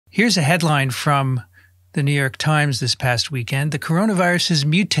Here's a headline from the New York Times this past weekend. The coronavirus is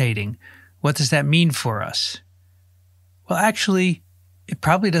mutating. What does that mean for us? Well, actually, it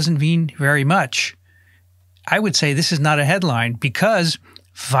probably doesn't mean very much. I would say this is not a headline because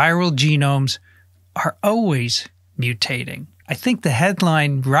viral genomes are always mutating. I think the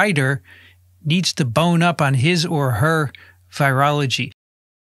headline writer needs to bone up on his or her virology.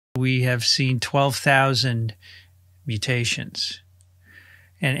 We have seen 12,000 mutations.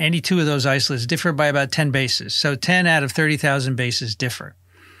 And any two of those isolates differ by about 10 bases. So 10 out of 30,000 bases differ.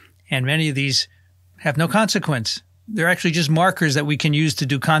 And many of these have no consequence. They're actually just markers that we can use to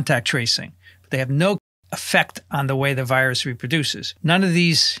do contact tracing. But they have no effect on the way the virus reproduces. None of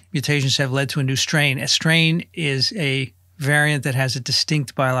these mutations have led to a new strain. A strain is a variant that has a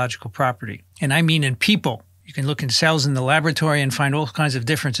distinct biological property. And I mean in people. You can look in cells in the laboratory and find all kinds of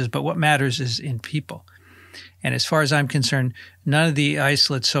differences, but what matters is in people. And as far as I'm concerned, none of the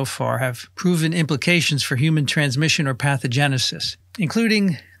isolates so far have proven implications for human transmission or pathogenesis,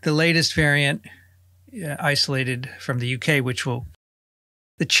 including the latest variant isolated from the UK,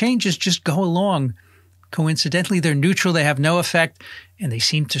 the changes just go along. Coincidentally, they're neutral, they have no effect, and they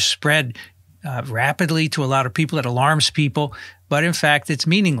seem to spread rapidly to a lot of people. That alarms people, but in fact, it's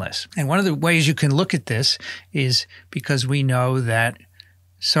meaningless. And one of the ways you can look at this is because we know that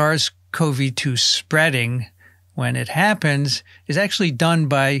SARS-CoV-2 spreading, when it happens, is actually done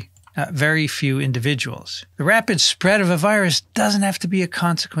by very few individuals. The rapid spread of a virus doesn't have to be a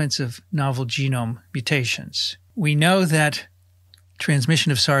consequence of novel genome mutations. We know that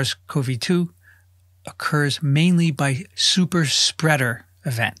transmission of SARS-CoV-2 occurs mainly by super spreader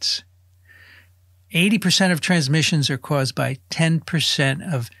events. 80% of transmissions are caused by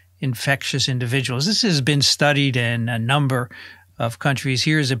 10% of infectious individuals. This has been studied in a number of countries.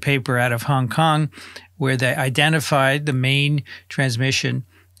 Here's a paper out of Hong Kong where they identified the main transmission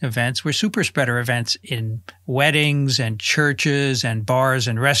events were super spreader events in weddings and churches and bars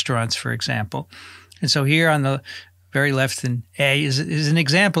and restaurants, for example. And so here on the very left in A is an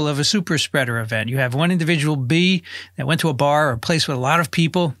example of a super spreader event. You have one individual, B, that went to a bar or a place with a lot of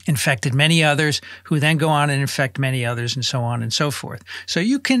people, infected many others, who then go on and infect many others, and so on and so forth. So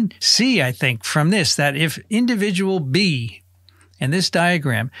you can see, I think, from this that if individual B in this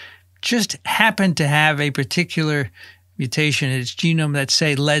diagram just happened to have a particular mutation in its genome that,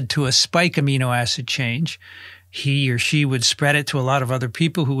 say, led to a spike amino acid change, he or she would spread it to a lot of other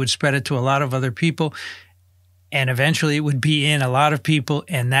people who would spread it to a lot of other people, and eventually it would be in a lot of people,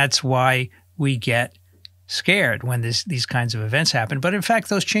 and that's why we get scared when these kinds of events happen. But in fact,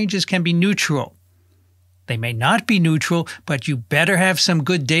 those changes can be neutral. They may not be neutral, but you better have some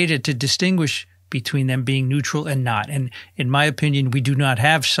good data to distinguish between them being neutral and not. And in my opinion, we do not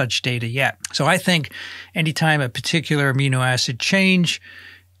have such data yet. So I think anytime a particular amino acid change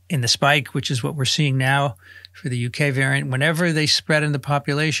in the spike, which is what we're seeing now for the UK variant, whenever they spread in the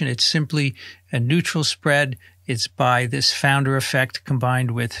population, it's simply a neutral spread. It's by this founder effect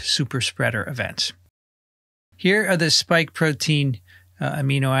combined with super spreader events. Here are the spike protein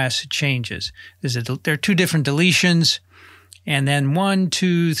amino acid changes. There are two different deletions, and then 1,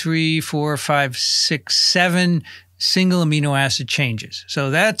 2, 3, 4, 5, 6, 7 single amino acid changes. So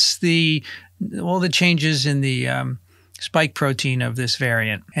that's all the changes in the spike protein of this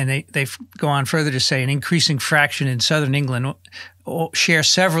variant. And they go on further to say an increasing fraction in southern England share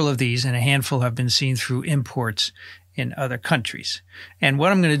several of these, and a handful have been seen through imports in other countries. And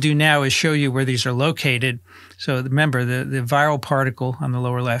what I'm going to do now is show you where these are located. So remember, the viral particle on the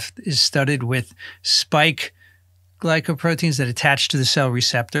lower left is studded with spike glycoproteins that attach to the cell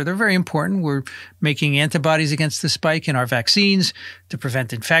receptor. They're very important. We're making antibodies against the spike in our vaccines to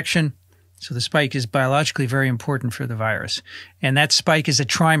prevent infection. So the spike is biologically very important for the virus. And that spike is a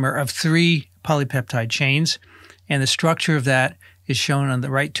trimer of 3 polypeptide chains. And the structure of that is shown on the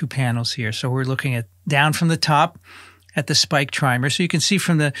right 2 panels here. So we're looking at down from the top at the spike trimer. So you can see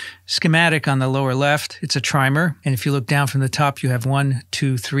from the schematic on the lower left, it's a trimer. And if you look down from the top, you have 1,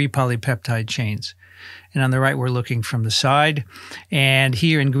 2, 3 polypeptide chains. And on the right, we're looking from the side. And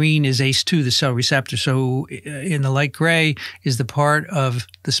here in green is ACE2, the cell receptor. So in the light gray is the part of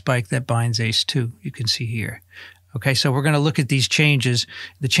the spike that binds ACE2, you can see here. Okay, so we're going to look at these changes.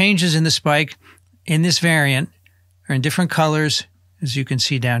 The changes in the spike in this variant are in different colors, as you can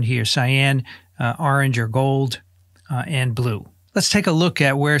see down here, cyan, orange or gold, and blue. Let's take a look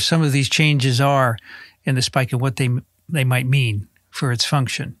at where some of these changes are in the spike and what they might mean for its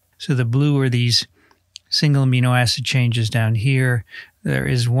function. So the blue are these single amino acid changes down here. There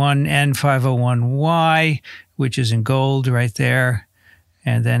is one N501Y, which is in gold right there.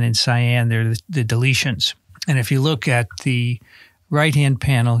 And then in cyan, there are the deletions. And if you look at the right-hand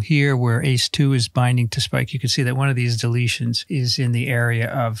panel here where ACE2 is binding to spike, you can see that one of these deletions is in the area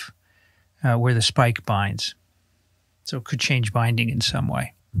of where the spike binds. So it could change binding in some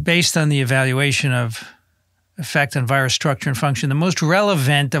way. Based on the evaluation of effect on virus structure and function, the most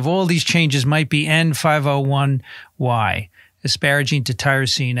relevant of all these changes might be N501Y, asparagine to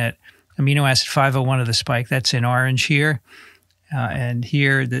tyrosine at amino acid 501 of the spike. That's in orange here. And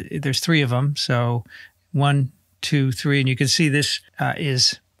here, there's 3 of them. So 1, 2, 3, and you can see this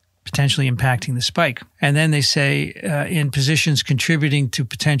is potentially impacting the spike. And then they say in positions contributing to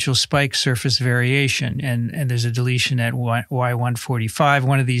potential spike surface variation, and there's a deletion at Y145.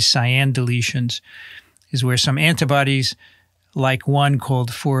 One of these cyan deletions is where some antibodies, like one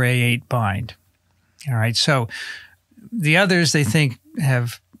called 4A8, bind. All right, so the others they think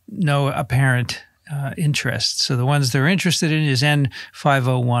have no apparent interest. So the ones they're interested in is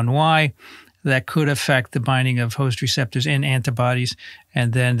N501Y, that could affect the binding of host receptors in antibodies,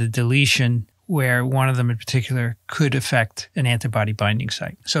 and then the deletion where one of them in particular could affect an antibody binding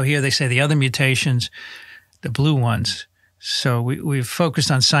site. So here they say the other mutations, the blue ones. So we've focused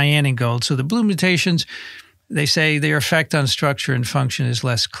on cyan and gold. So the blue mutations, they say their effect on structure and function is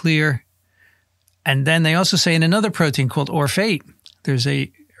less clear. And then they also say in another protein called ORF8, there's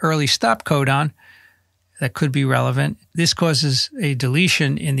a early stop codon that could be relevant. This causes a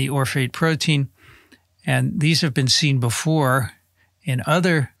deletion in the ORF8 protein, and these have been seen before in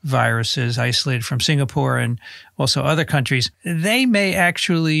other viruses isolated from Singapore and also other countries. They may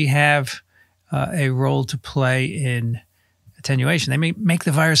actually have a role to play in attenuation. They may make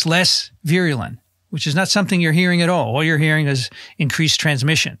the virus less virulent, which is not something you're hearing at all. All you're hearing is increased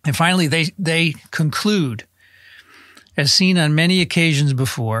transmission. And finally, they conclude, as seen on many occasions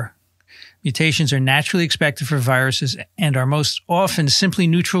before, mutations are naturally expected for viruses and are most often simply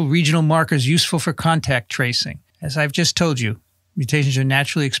neutral regional markers useful for contact tracing. As I've just told you, mutations are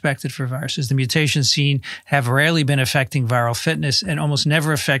naturally expected for viruses. The mutations seen have rarely been affecting viral fitness and almost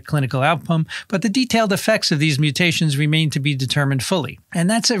never affect clinical outcome, but the detailed effects of these mutations remain to be determined fully. And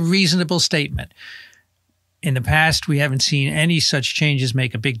that's a reasonable statement. In the past, we haven't seen any such changes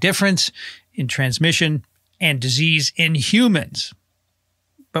make a big difference in transmission and disease in humans.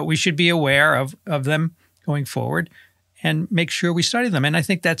 But we should be aware of them going forward and make sure we study them. And I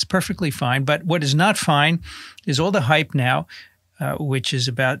think that's perfectly fine. But what is not fine is all the hype now, which is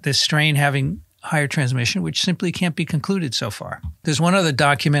about this strain having higher transmission, which simply can't be concluded so far. There's one other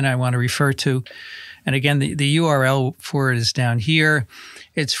document I want to refer to. And again, the URL for it is down here.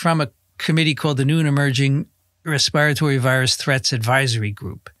 It's from a committee called the New and Emerging Respiratory Virus Threats Advisory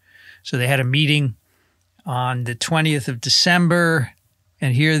Group. So they had a meeting on the 20th of December.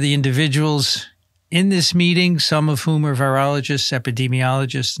 And here are the individuals in this meeting, some of whom are virologists,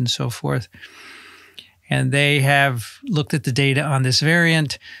 epidemiologists, and so forth. And they have looked at the data on this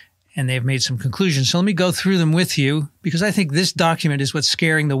variant, and they've made some conclusions. So let me go through them with you, because I think this document is what's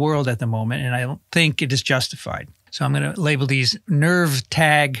scaring the world at the moment, and I don't think it is justified. So I'm going to label these nerve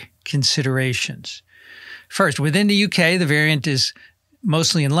tag considerations. First, within the UK, the variant is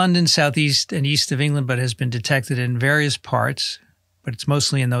mostly in London, southeast and east of England, but has been detected in various parts, but it's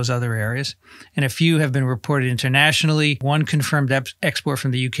mostly in those other areas. And a few have been reported internationally. One confirmed export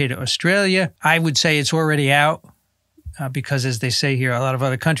from the UK to Australia. I would say it's already out because, as they say here, a lot of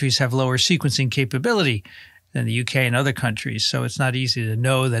other countries have lower sequencing capability than the UK and other countries. So it's not easy to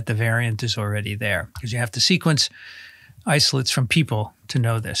know that the variant is already there because you have to sequence isolates from people to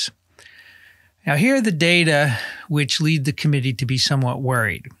know this. Now, here are the data which lead the committee to be somewhat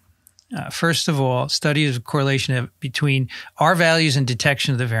worried. First of all, studies of correlation between R values and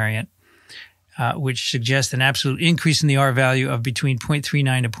detection of the variant, which suggest an absolute increase in the R value of between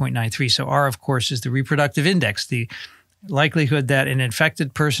 0.39 and 0.93. So R, of course, is the reproductive index, the likelihood that an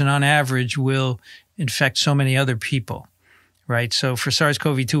infected person on average will infect so many other people, right? So for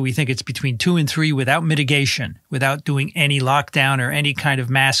SARS-CoV-2, we think it's between 2 and 3 without mitigation, without doing any lockdown or any kind of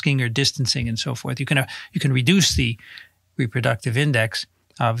masking or distancing and so forth. You can reduce the reproductive index,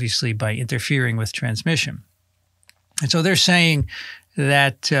 obviously, by interfering with transmission. And so they're saying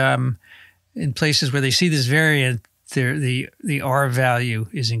that in places where they see this variant, the R value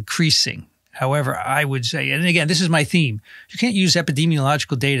is increasing. However, I would say, and again, this is my theme, you can't use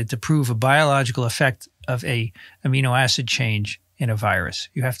epidemiological data to prove a biological effect of a amino acid change in a virus.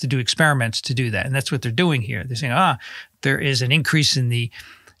 You have to do experiments to do that. And that's what they're doing here. They're saying, there is an increase in the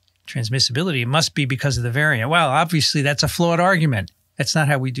transmissibility. It must be because of the variant. Well, obviously, that's a flawed argument. That's not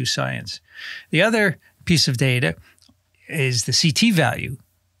how we do science. The other piece of data is the CT value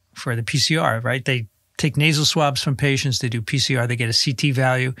for the PCR, right? They take nasal swabs from patients, they do PCR, they get a CT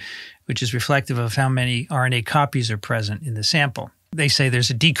value, which is reflective of how many RNA copies are present in the sample. They say there's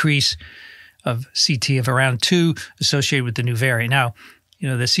a decrease of CT of around 2 associated with the new variant. Now,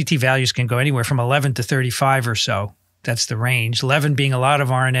 the CT values can go anywhere from 11 to 35 or so. That's the range. 11 being a lot of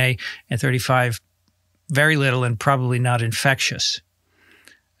RNA and 35 very little and probably not infectious.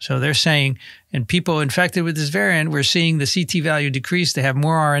 So they're saying in people infected with this variant, we're seeing the CT value decrease. They have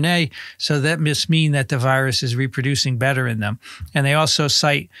more RNA, so that must mean that the virus is reproducing better in them. And they also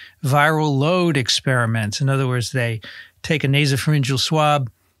cite viral load experiments. In other words, they take a nasopharyngeal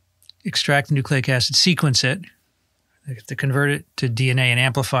swab, extract the nucleic acid, sequence it. They have to convert it to DNA and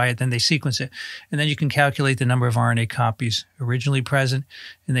amplify it, then they sequence it. And then you can calculate the number of RNA copies originally present,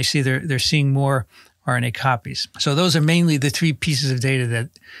 and they see they're seeing more RNA copies. So those are mainly the 3 pieces of data that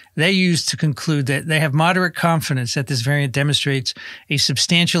they use to conclude that they have moderate confidence that this variant demonstrates a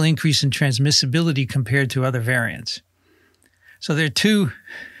substantial increase in transmissibility compared to other variants. So there are 2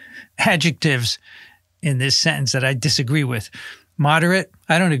 adjectives in this sentence that I disagree with. Moderate,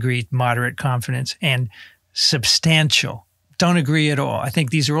 I don't agree, moderate confidence, and substantial, don't agree at all. I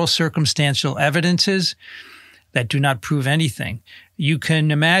think these are all circumstantial evidences that do not prove anything. You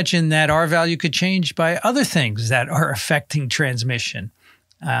can imagine that R value could change by other things that are affecting transmission.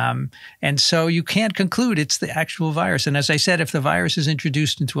 And so you can't conclude it's the actual virus. And as I said, if the virus is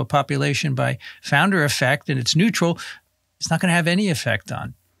introduced into a population by founder effect and it's neutral, it's not going to have any effect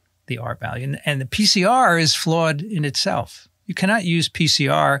on the R value. And the PCR is flawed in itself. You cannot use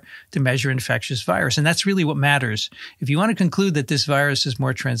PCR to measure infectious virus. And that's really what matters. If you want to conclude that this virus is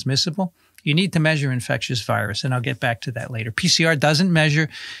more transmissible, you need to measure infectious virus, and I'll get back to that later. PCR doesn't measure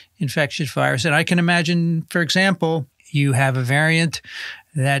infectious virus, and I can imagine, for example, you have a variant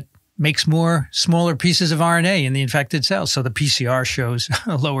that makes more smaller pieces of RNA in the infected cells, so the PCR shows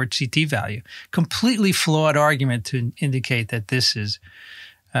a lower CT value. Completely flawed argument to indicate that this is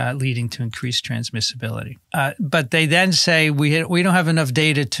leading to increased transmissibility. But they then say we don't have enough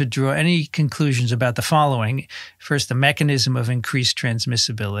data to draw any conclusions about the following. First, the mechanism of increased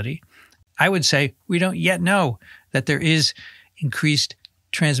transmissibility. I would say we don't yet know that there is increased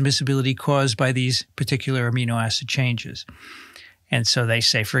transmissibility caused by these particular amino acid changes. And so they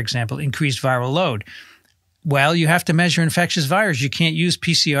say, for example, increased viral load. Well, you have to measure infectious virus. You can't use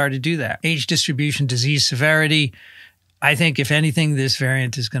PCR to do that. Age distribution, disease severity. I think, if anything, this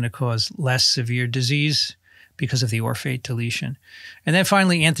variant is going to cause less severe disease because of the OR-8 deletion. And then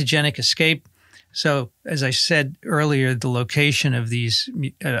finally, antigenic escape. So, as I said earlier, the location of these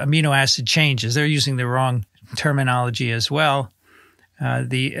amino acid changes, they're using the wrong terminology as well.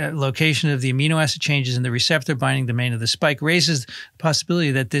 The location of the amino acid changes in the receptor binding domain of the spike raises the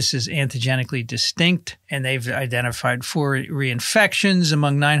possibility that this is antigenically distinct, and they've identified 4 reinfections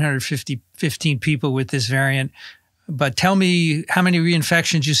among 915 people with this variant. But tell me how many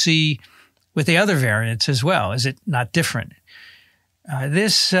reinfections you see with the other variants as well. Is it not different?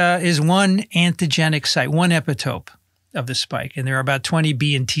 This is one antigenic site, one epitope of the spike, and there are about 20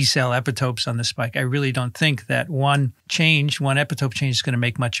 B and T cell epitopes on the spike. I really don't think that one epitope change is going to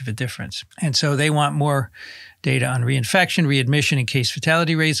make much of a difference. And so they want more data on reinfection, readmission, and case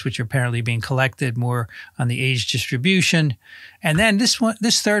fatality rates, which are apparently being collected, more on the age distribution. And then this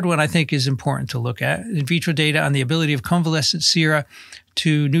third one I think is important to look at, in vitro data on the ability of convalescent sera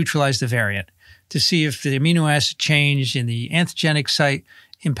to neutralize the variant, to see if the amino acid change in the antigenic site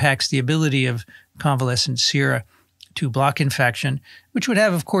impacts the ability of convalescent sera to block infection, which would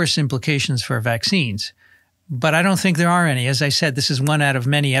have, of course, implications for vaccines. But I don't think there are any. As I said, this is one out of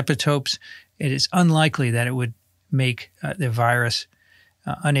many epitopes. It is unlikely that it would make the virus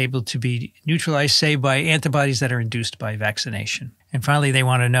unable to be neutralized, say, by antibodies that are induced by vaccination. And finally, they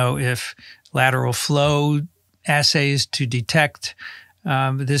want to know if lateral flow assays to detect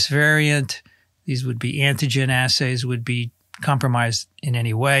this variant, these would be antigen assays, would be compromised in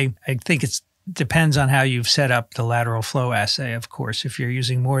any way. I think it depends on how you've set up the lateral flow assay, of course. If you're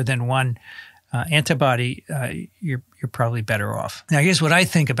using more than one antibody, you're probably better off. Now, here's what I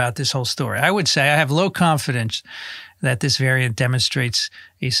think about this whole story. I would say I have low confidence that this variant demonstrates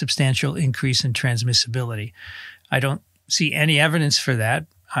a substantial increase in transmissibility. I don't see any evidence for that.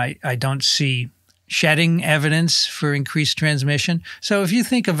 I don't see shedding evidence for increased transmission. So if you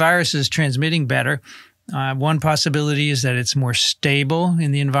think a virus is transmitting better, one possibility is that it's more stable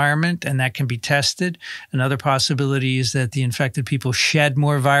in the environment, and that can be tested. Another possibility is that the infected people shed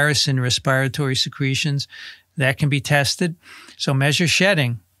more virus in respiratory secretions. That can be tested. So measure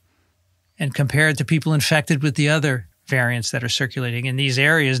shedding and compare it to people infected with the other variants that are circulating in these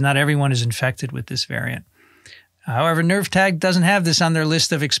areas. Not everyone is infected with this variant. However, NervTag doesn't have this on their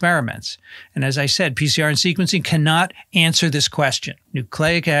list of experiments. And as I said, PCR and sequencing cannot answer this question.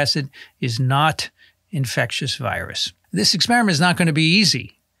 Nucleic acid is not infectious virus. This experiment is not going to be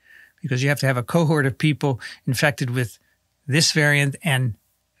easy because you have to have a cohort of people infected with this variant and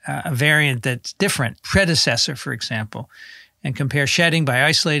a variant that's different, predecessor, for example, and compare shedding by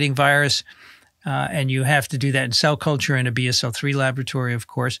isolating virus. And you have to do that in cell culture in a BSL-3 laboratory, of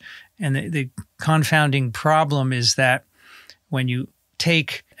course. And the confounding problem is that when you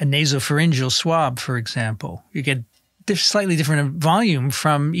take a nasopharyngeal swab, for example, you get slightly different volume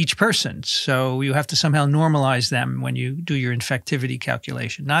from each person. So you have to somehow normalize them when you do your infectivity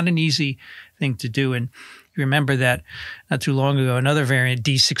calculation. Not an easy thing to do. And you remember that not too long ago, another variant,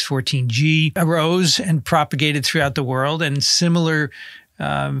 D614G, arose and propagated throughout the world. And similar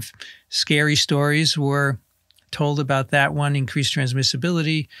scary stories were told about that one, increased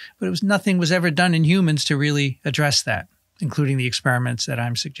transmissibility. But nothing was ever done in humans to really address that, including the experiments that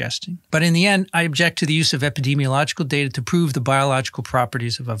I'm suggesting. But in the end, I object to the use of epidemiological data to prove the biological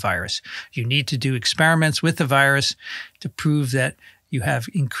properties of a virus. You need to do experiments with the virus to prove that you have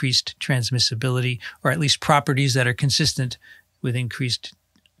increased transmissibility, or at least properties that are consistent with increased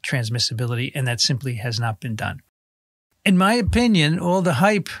transmissibility, and that simply has not been done. In my opinion, all the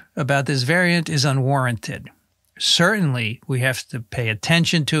hype about this variant is unwarranted. Certainly, we have to pay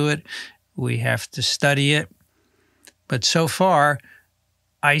attention to it. We have to study it. But so far,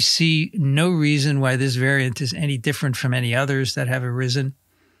 I see no reason why this variant is any different from any others that have arisen.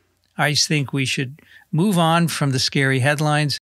 I think we should move on from the scary headlines